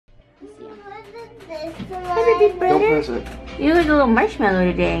Hi, big brother. Don't press it. You look a little marshmallow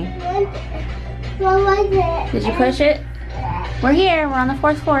today. What was it? Did you push it? We're here. We're on the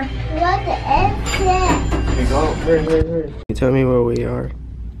 4th floor. What is it? Here you go. Hurry. Can you tell me where we are?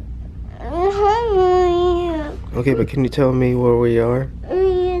 Okay, but can you tell me where we are?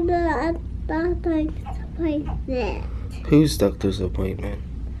 Whose doctor's appointment?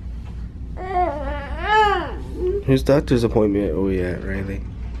 Whose doctor's appointment are we at, Riley?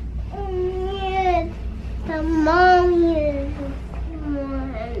 The mommy's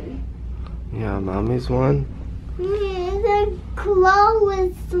one. Yeah, mommy's one? The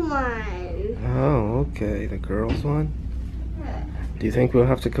Chloe's one. Oh, okay. The girl's one? Do you think we'll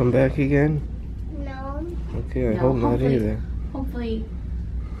have to come back again? No. Okay, I hope not either. Hopefully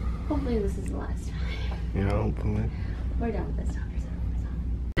this is the last time. Yeah, hopefully. We're done with this time.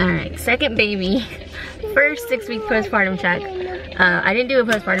 Alright, second baby. First 6-week postpartum check. I didn't do a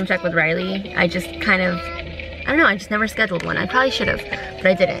postpartum check with Riley. I just kind of, I don't know, I just never scheduled one. I probably should have, but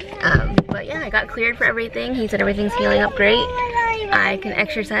I didn't. But yeah, I got cleared for everything. He said everything's healing up great. I can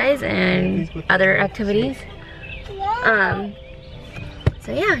exercise and other activities.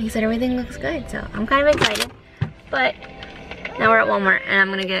 So yeah, he said everything looks good. So I'm kind of excited. But now we're at Walmart and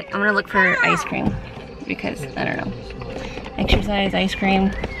I'm gonna look for ice cream because I don't know. Exercise, ice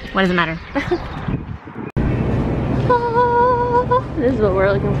cream, what does it matter? Oh, this is what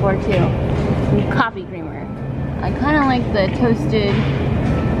we're looking for too. Some coffee creamer. I kind of like the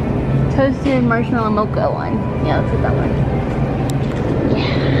toasted marshmallow mocha one. Yeah, let's get that one.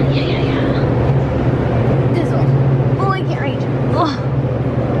 Yeah. This one. Oh, I can't reach. Oh.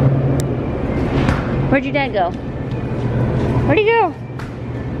 Where'd your dad go? Where'd he go?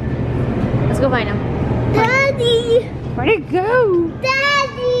 Let's go find him. Daddy! Where'd it go?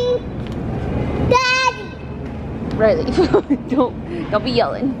 Daddy! Riley, don't be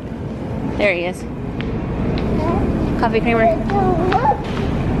yelling. There he is. Coffee creamer.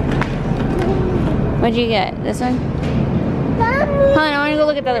 What'd you get? This one? Mommy! Hold on, I want to go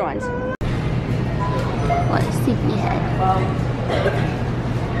look at the other ones. What a sleepyhead.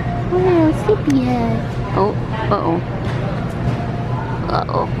 Oh, sleepyhead. Oh,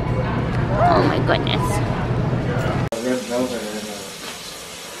 uh-oh. Oh my goodness.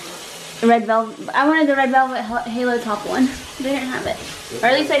 Red velvet. I wanted the red velvet halo top one. They didn't have it, or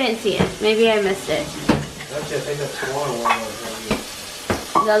at least I didn't see it. Maybe I missed it. Actually, I think that's the one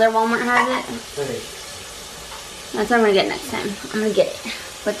Walmart. The other Walmart has it. That's what I'm gonna get next time. I'm gonna get it.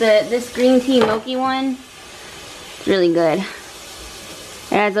 But this green tea mochi one, really good.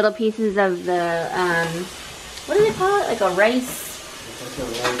 It has little pieces of the what do they call it? Like a rice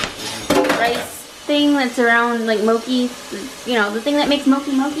thing that's around like mochi. You know, the thing that makes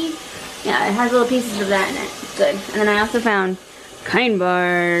mochi. Yeah, it has little pieces of that in it. It's good. And then I also found Kind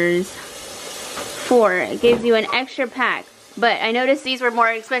Bars 4. It gives you an extra pack. But I noticed these were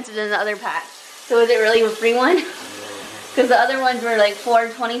more expensive than the other pack. So was it really a free one? Because the other ones were like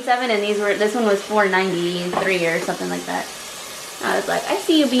 $4.27 and this one was $4.93 or something like that. I was like, I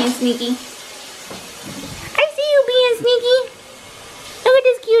see you being sneaky. I see you being sneaky. Look at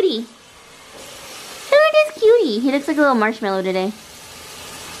this cutie. Look at this cutie. He looks like a little marshmallow today.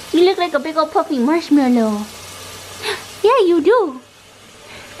 You look like a big old puffy marshmallow. Yeah, you do.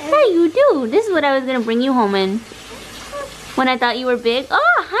 Yeah, you do. This is what I was going to bring you home in. When I thought you were big.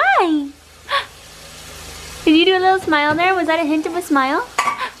 Oh, hi. Did you do a little smile there? Was that a hint of a smile?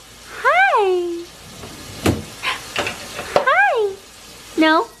 Hi. Hi.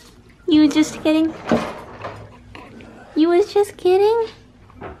 No? You was just kidding? You was just kidding?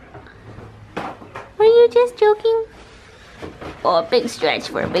 Were you just joking? Oh, a big stretch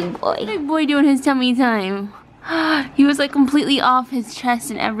for a big boy. Big boy doing his tummy time. He was like completely off his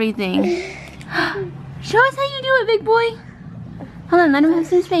chest and everything. Show us how you do it, big boy. Hold on, let him have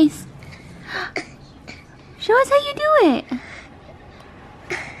some space. Show us how you do it.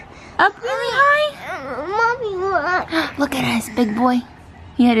 Up really high? Mommy, Look at us, big boy.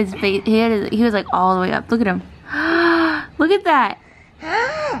 He had his face, he was like all the way up. Look at him. Look at that.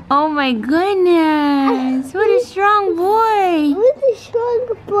 Oh my goodness. What a strong boy. What a strong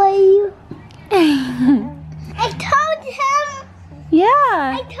boy. I told him. Yeah.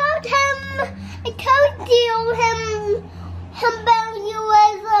 I told him about you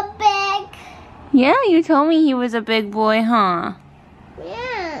as a big. Yeah, you told me he was a big boy, huh?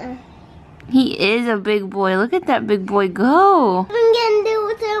 Yeah. He is a big boy. Look at that big boy go. I'm gonna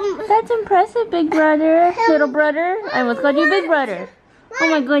do some. That's impressive, big brother. Little brother. I almost called you big brother. Oh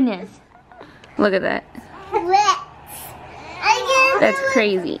my goodness. Look at that. That's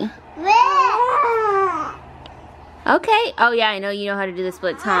crazy. Okay. Oh yeah, I know you know how to do the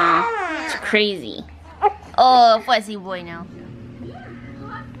splits, huh? It's crazy. Oh, fussy boy now.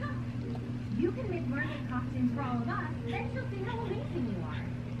 You can make mermaid costumes for all of us, then she'll see how amazing you are.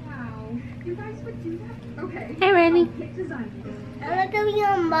 Wow, you guys would do that? Okay. Hey, Randy. I'm gonna be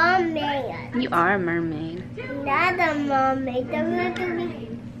a mermaid. You are a mermaid. Not a mermaid. I'm gonna be.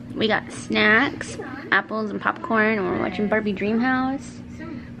 We got snacks, apples and popcorn, and we're watching Barbie Dreamhouse.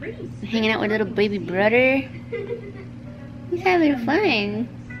 Hanging out with little baby brother. He's having fun.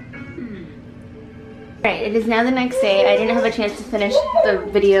 Alright, it is now the next day. I didn't have a chance to finish the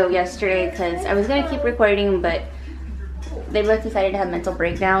video yesterday because I was going to keep recording, but they both decided to have mental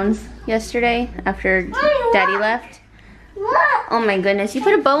breakdowns yesterday after Daddy left. What? Oh my goodness, you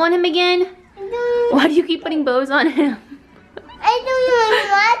put a bow on him again? Why do you keep putting bows on him? I don't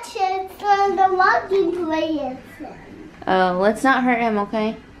want to watch it from the walking place. Oh, let's not hurt him,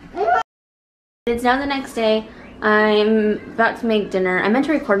 okay? It's now the next day. I'm about to make dinner. I meant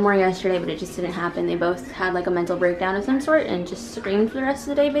to record more yesterday, but it just didn't happen. They both had like a mental breakdown of some sort and just screamed for the rest of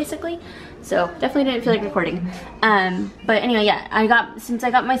the day, basically. So definitely didn't feel like recording. But anyway, yeah, since I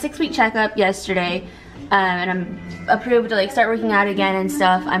got my 6-week checkup yesterday, and I'm approved to like start working out again and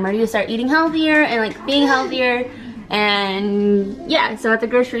stuff, I'm ready to start eating healthier and like being healthier. And yeah, so at the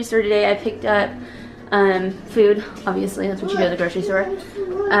grocery store today, I picked up food. Obviously, that's what you do at the grocery store.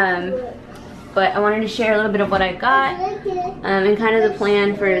 But I wanted to share a little bit of what I got and kind of the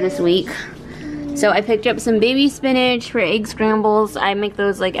plan for this week. So I picked up some baby spinach for egg scrambles. I make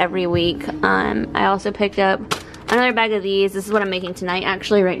those like every week. I also picked up another bag of these. This is what I'm making tonight,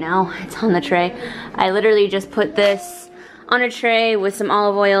 actually, right now. It's on the tray. I literally just put this on a tray with some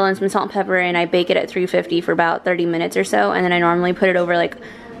olive oil and some salt and pepper, and I bake it at 350 for about 30 minutes or so. And then I normally put it over like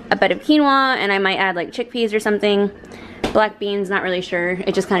a bed of quinoa, and I might add like chickpeas or something. Black beans, not really sure.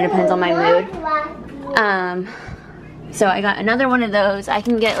 It just kind of depends on my mood. So I got another one of those. I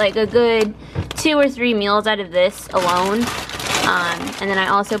can get like a good 2 or 3 meals out of this alone. And then I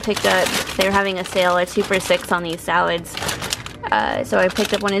also picked up, they were having a sale, a 2 for $6 on these salads. So I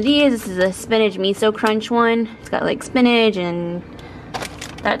picked up one of these. This is a spinach miso crunch one. It's got like spinach and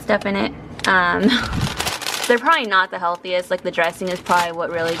that stuff in it. They're probably not the healthiest. Like the dressing is probably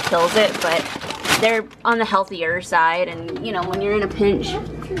what really kills it, but they're on the healthier side. And you know, when you're in a pinch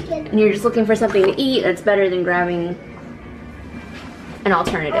and you're just looking for something to eat, that's better than grabbing an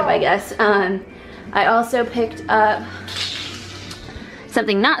alternative, I guess. I also picked up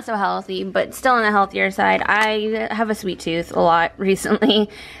something not so healthy, but still on the healthier side. I have a sweet tooth a lot recently,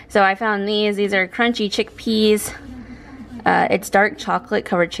 so I found these. These are crunchy chickpeas. It's dark chocolate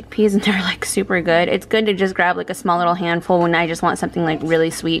covered chickpeas, and they're like super good. It's good to just grab like a small little handful when I just want something like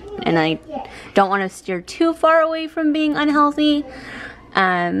really sweet and I don't want to steer too far away from being unhealthy.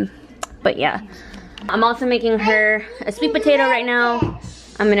 But yeah, I'm also making her a sweet potato right now.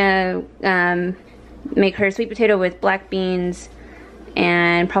 I'm gonna make her a sweet potato with black beans,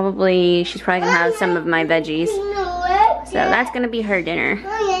 and she's probably gonna have some of my veggies. So that's gonna be her dinner.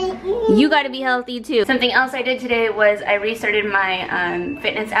 You gotta be healthy too. Something else I did today was I restarted my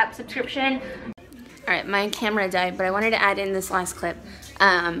fitness app subscription. Alright, my camera died, but I wanted to add in this last clip.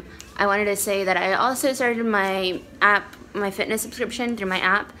 I wanted to say that I also started my fitness subscription through my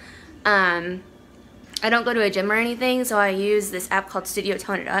app. I don't go to a gym or anything, so I use this app called Studio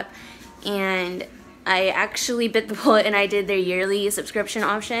Tone It Up, and I actually bit the bullet and I did their yearly subscription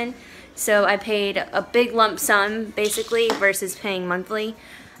option. So I paid a big lump sum basically versus paying monthly.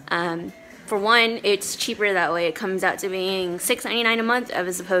 For one, it's cheaper that way. It comes out to being $6.99 a month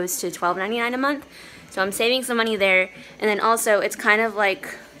as opposed to $12.99 a month. So I'm saving some money there. And then also it's kind of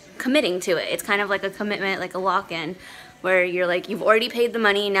like committing to it. It's kind of like a commitment, like a lock-in, where you're like, you've already paid the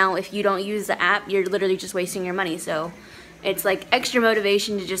money. Now if you don't use the app, you're literally just wasting your money. So it's like extra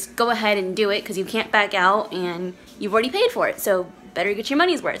motivation to just go ahead and do it because you can't back out and you've already paid for it. So better get your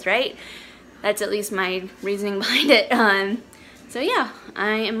money's worth, right? That's at least my reasoning behind it. So yeah,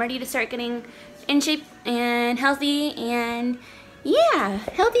 I am ready to start getting in shape and healthy, and yeah,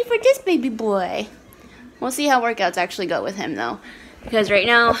 healthy for this baby boy. We'll see how workouts actually go with him though, because right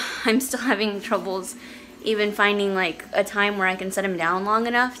now I'm still having troubles even finding like a time where I can set him down long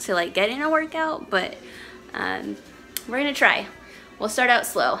enough to like get in a workout, but we're gonna try. We'll start out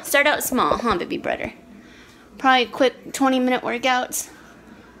slow. Start out small, huh, baby brother? Probably quick 20-minute workouts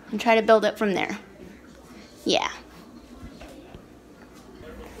and try to build up from there. Yeah.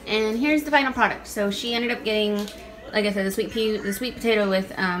 And here's the final product. So she ended up getting, like I said, the sweet potato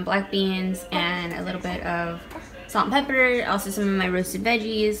with black beans and a little bit of salt and pepper, also some of my roasted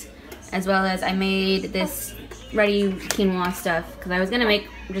veggies, as well as I made this ready quinoa stuff because I was gonna make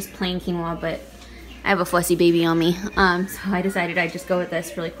just plain quinoa, but I have a fussy baby on me. So I decided I'd just go with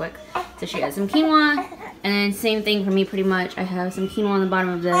this really quick. So she has some quinoa, and then same thing for me pretty much. I have some quinoa on the bottom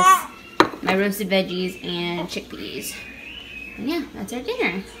of this, my roasted veggies, and chickpeas. And yeah, that's our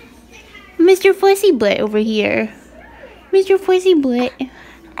dinner. Mr. Fussy Butt over here. Mr. Fussy Butt.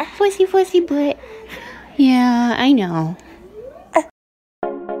 Fussy Butt. Yeah, I know.